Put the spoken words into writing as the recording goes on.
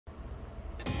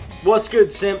What's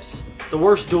good, simps? The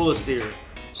worst duelist here.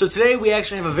 So today we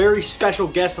actually have a very special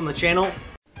guest on the channel.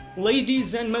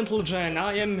 Ladies and gentlemen,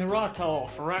 I am Mirato,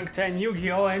 rank 10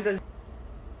 Yu-Gi-Oh! And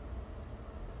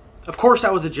Of course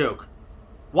that was a joke.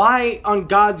 Why on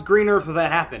God's green earth would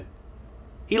that happen?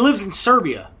 He lives in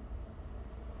Serbia.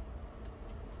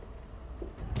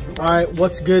 Alright,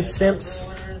 what's good, simps?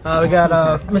 We got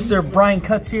Mr. Brian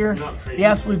Cutts here, the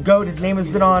absolute GOAT. His name has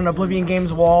been on Oblivion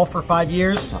Games' wall for 5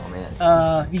 years. Oh,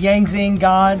 man. The Yang Zing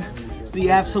God,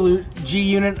 the absolute G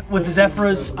unit with the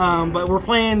Zephyrs. But we're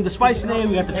playing the Spice today.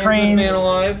 We got the trains. Man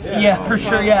alive. Yeah, for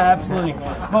sure. Yeah, absolutely.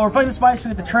 But we're playing the Spice.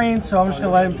 We got the trains, so I'm just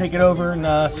gonna let him take it over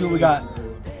and see what we got.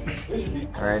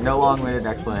 All right, no long-winded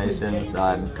explanations.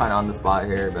 I'm kind of on the spot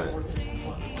here, but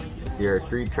it's your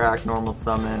 3-track normal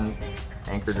summons.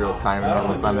 Anchor Drill is kind of a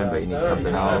normal summon, but you need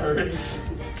something else.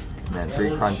 And then 3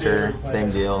 Cruncher,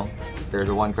 same deal. There's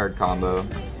a 1-card combo.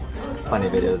 Plenty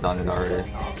of videos on it already.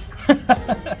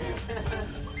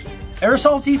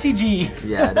 Aerosol TCG.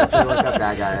 Yeah, definitely look up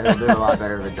that guy. He'll do a lot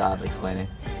better of a job explaining.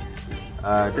 3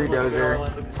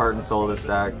 Dozer, Heart and Soul this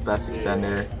deck, best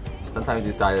extender. Sometimes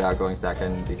you side it out going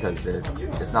second because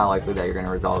it's not likely that you're going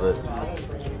to resolve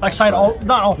it. Like side all,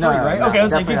 not all 3, right? No, okay, I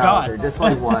was like, good God. Just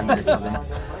like 1 or something.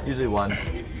 Usually 1.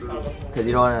 Because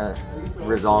you don't want to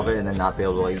resolve it and then not be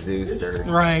able to like Zeus or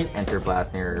enter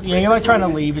Blathnir. Yeah, you're like trying to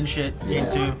leave and shit.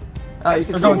 Game 2. Oh, you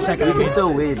can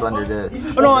still leave under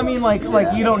this. Oh no, I mean like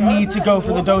you don't need to go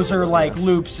for the Dozer like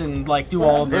loops and like do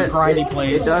all the grindy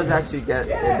plays. It does actually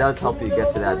help you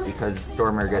get to that because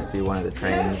Stormer gets you one of the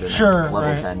trains and level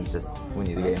 10's just win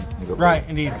you the game. You go right,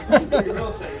 indeed.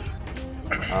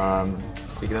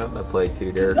 Speaking of, I play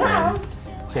 2 Derrick.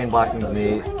 Chain blocking's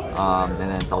neat, and then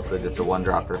it's also just a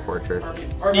 1-drop for Fortress.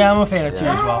 Yeah, I'm a fan of 2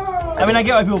 as well. I mean, I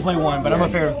get why people play 1, but I'm a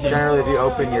fan of 2. Generally, if you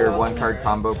open your 1-card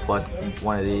combo plus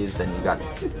one of these, then you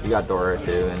got Dora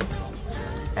too. And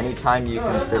anytime you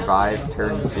can survive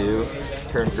turn 2,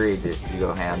 turn 3, just you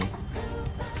go ham.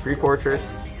 3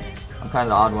 Fortress. I'm kind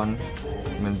of the odd one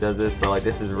when it does this, but like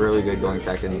this is really good going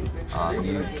second.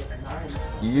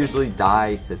 You usually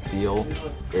die to seal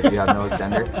if you have no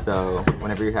extender, so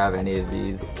whenever you have any of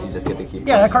these, you just get to keep going.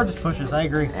 That card just pushes, I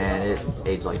agree. And it's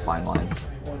aged like fine wine.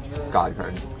 God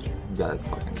card. You guys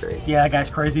fucking great. Yeah, that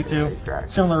guy's crazy too.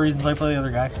 Similar reasons I play the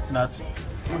other guy. It's nuts.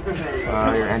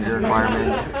 Your engine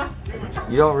requirements.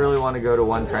 You don't really want to go to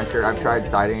 1 trencher. I've tried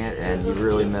siding it, and you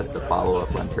really miss the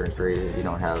follow-up on turn 3 if you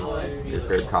don't have your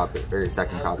 3rd copy or your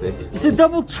 2nd copy. It's a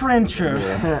double trencher.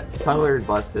 Yeah. Tunneler's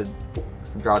busted.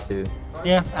 Draw 2.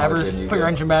 Yeah, Avarice, put your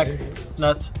engine back.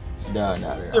 Nuts. No.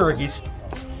 They're rickies.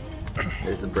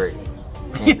 There's the brick.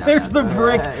 There's the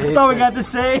brick. That's all we got to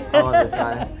say. I love this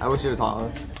guy. I wish it was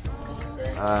hollow.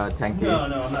 Tenki. No,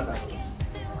 I'm not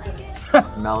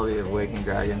that. Melody of Waking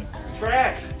Dragon.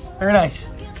 Very nice.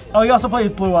 Oh, you also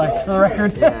played Blue Eyes, for the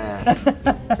record. Yeah.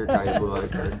 Sirkai Blue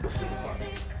Eyes card.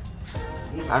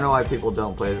 I don't know why people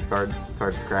don't play this card. This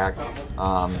card's cracked.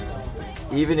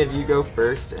 Even if you go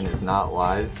first and it's not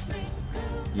live,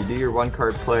 you do your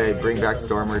 1-card play, bring back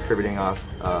Stormer, tributing off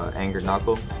Angered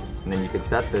Knuckle, and then you can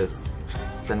set this,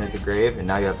 send it to grave, and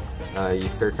now you have you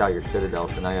search out your Citadel,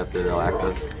 so now you have Citadel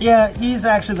access. Yeah, he's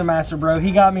actually the master, bro.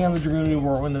 He got me on the Dragoon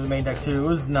Whirlwind in the main deck too. It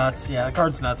was nuts. Yeah, the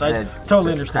card's nuts. I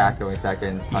totally understand. Crack going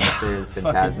second, Punishes,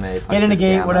 Phantasme, Hit in a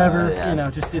gate, whatever. Yeah. You know,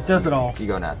 just it does it all. You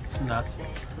go nuts. Nuts.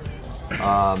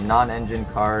 Non-engine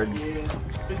cards.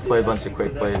 Play a bunch of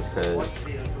quick plays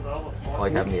because I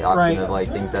like having the option of like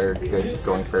things that are good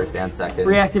going first and second.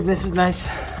 Reactiveness is nice.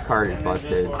 Card is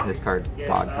busted. This card's a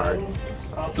god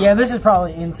card. Yeah, this is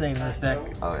probably insane in this deck.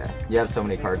 Oh yeah, you have so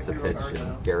many cards to pitch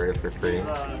and get rid of for free.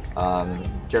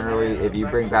 Generally, if you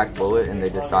bring back Bullet and they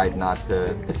decide not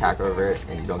to attack over it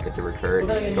and you don't get to recur,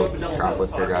 you still just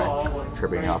dropless their guy,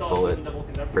 tripping off Bullet,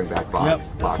 bring back Box.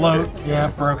 Yep. Box Float. search. Yeah,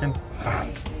 broken.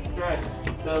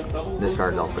 This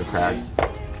card's also cracked.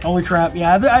 Holy crap,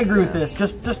 yeah, I agree with this.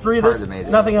 Just 3 of this,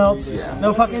 nothing else. Yeah.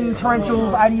 No fucking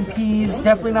torrentials, IDPs,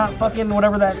 definitely not fucking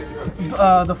whatever that,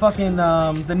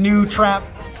 the new trap,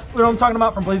 you know what I'm talking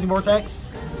about from Blazing Vortex?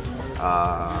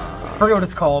 I forget what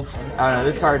it's called. I don't know,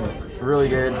 this card's really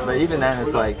good, but even then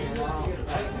it's like,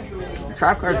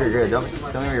 trap cards are good, don't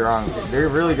get me wrong. They're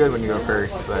really good when you go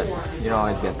first, but you don't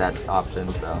always get that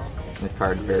option, so. This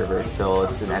card's very versatile.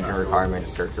 It's an engine requirement,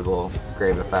 searchable,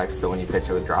 grave effects, so when you pitch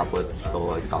it with droplets, it's still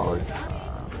like solid.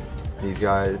 These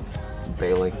guys,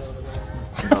 Balinks,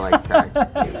 they're like cracked.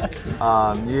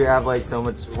 You have like so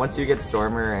much, once you get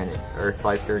Stormer and Earth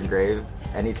Slicer and Grave,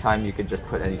 anytime you could just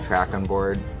put any track on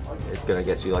board, it's gonna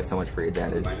get you like so much free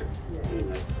advantage.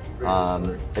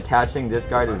 Attaching this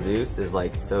guy to Zeus is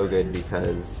like so good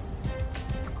because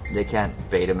they can't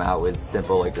bait him out with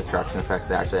simple like destruction effects.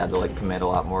 They actually have to like commit a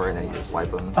lot more, and then you just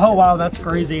wipe them. Oh wow, that's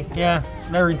crazy. Yeah,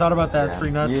 never even thought about that. It's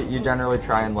pretty nuts. You generally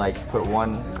try and like put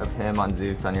one of him on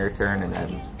Zeus on your turn, and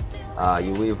then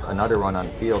you leave another one on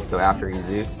field. So after you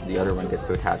Zeus, the other one gets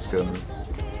to attach to him.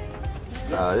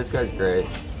 This guy's great.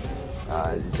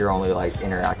 It's your only like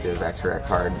interactive extra rec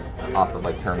card off of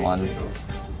like turn 1.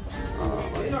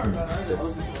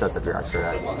 Just sets up your extra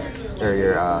rec or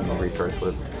your resource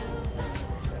loop.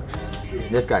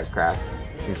 This guy's crack.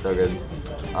 He's so good.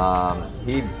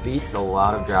 He beats a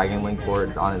lot of Dragon Link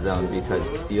boards on his own because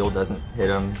Steel doesn't hit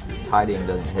him, Tidying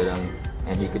doesn't hit him,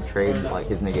 and he could trade like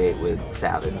his negate with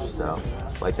Savage. So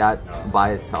like that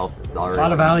by itself is already a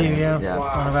lot of value. insane. Yeah, a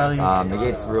lot of value.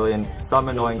 Negates really some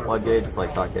annoying floodgates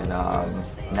like fucking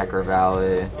Necro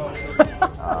Valley.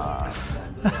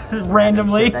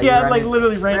 Randomly, yeah, like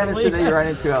literally randomly. Random shit that you run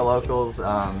into at locals.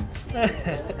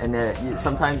 And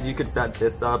sometimes you could set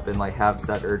this up and like have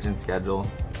set urgent schedule.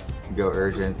 Go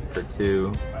urgent for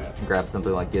 2, grab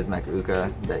something like Gizmek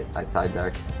Uka that I side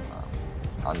deck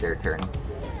on their turn.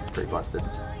 Pretty busted.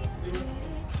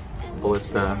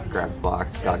 Ballista, grab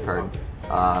blocks, god card.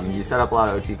 You set up a lot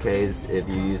of OTKs if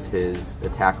you use his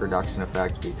attack reduction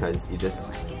effect because you just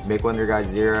make one of your guys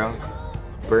 0.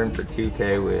 Burn for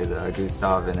 2k with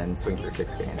Gustav and then swing for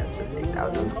 6k and it's just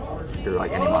 8,000 through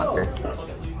like any monster.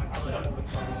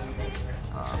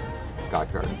 God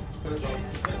card.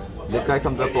 This guy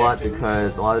comes up a lot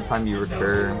because a lot of the time you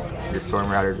recur your Storm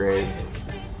Router grade,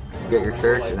 you get your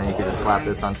search, and then you can just slap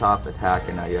this on top, attack,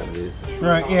 and now you have Zeus.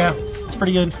 Right, yeah. It's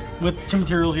pretty good. With 2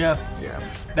 materials, yeah. Yeah.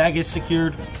 Bag is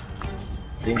secured.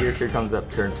 Dingus here comes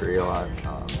up turn 3 a lot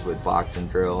with Box and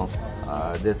Drill.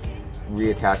 This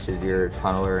reattaches your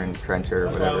Tunneler and Trencher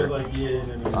or whatever.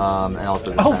 And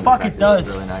also the fuck, it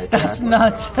does. Really nice. That's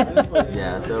nuts.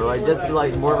 Yeah, so like just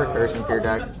like more recursion for your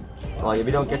deck. Like if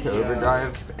you don't get to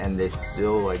overdrive and they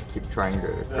still like keep trying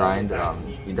to grind,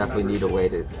 you definitely need a way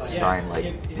to try and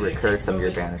like recur some of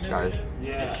your banished guys.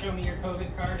 Show me your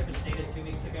COVID card if it's dated 2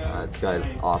 weeks ago. This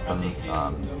guy's awesome.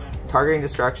 Targeting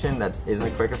Destruction, that isn't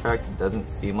a quick effect, doesn't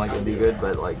seem like it'd be good,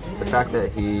 but like the fact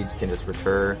that he can just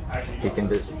recur, he can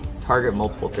target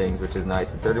multiple things, which is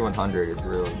nice. And 3100 is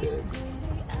really good.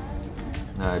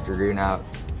 Dragoon out.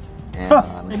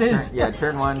 And it is.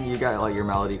 Turn 1 you got like your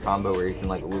Melody combo where you can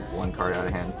like loop 1 card out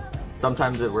of hand.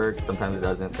 Sometimes it works, sometimes it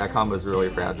doesn't. That combo is really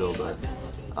fragile, but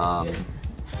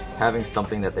having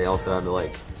something that they also have to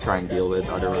like try and deal with,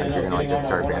 otherwise you're gonna like just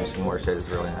start banishing more shit is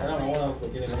really nice.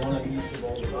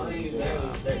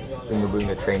 Boonga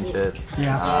Boonga train shit.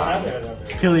 Yeah.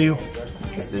 Kill you.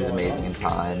 This is amazing in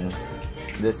time.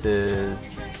 This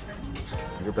is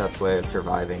your best way of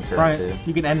surviving turn 2.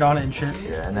 You can end on it and shit.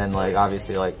 Yeah, and then like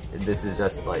obviously like this is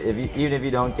just like even if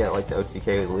you don't get like the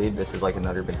OTK with lead, this is like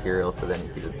another material, so then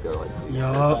you can just go like Zeus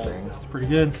or something. It's pretty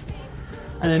good.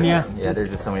 And then yeah, there's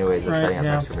just so many ways of setting up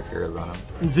extra materials on them.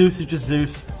 And Zeus is just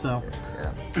Zeus. So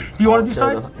yeah. Do you want to do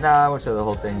side? Nah, I won't show the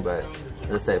whole thing, but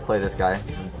just say play this guy.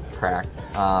 Cracked.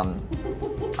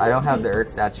 I don't have the Earth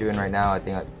statue in right now. I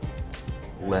think I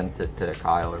lent it to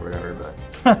Kyle or whatever,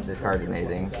 but this card's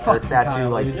amazing. Earth statue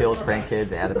like kills prank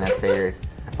kids, adamantspaters.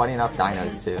 Funny enough,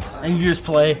 dinos too. And you just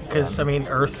play because I mean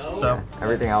Earth. So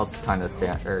everything else kind of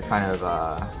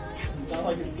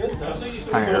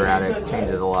erratic,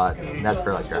 changes a lot. That's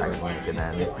for like Dragon Link, and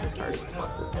then this card is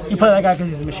busted. You play that guy because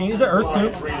he's a machine. Is it Earth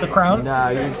too? The crown?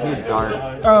 No, he's dark.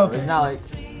 So it's not like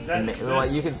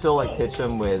you can still like pitch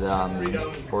him with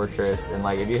Fortress, and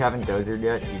like if you haven't dozered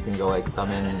yet, you can go like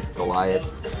summon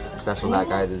Goliath, special that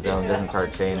guy the zone, doesn't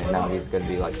start chain, and now he's gonna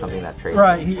be like something that trades.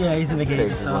 Right, he's in the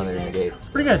gate stuff.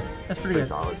 Negates. Pretty good. That's pretty good.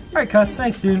 Solid. All right, Cuts.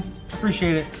 Thanks, dude.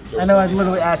 Appreciate it. I know I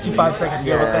literally asked you 5 seconds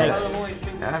ago, but thanks.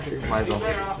 Yeah, might as well.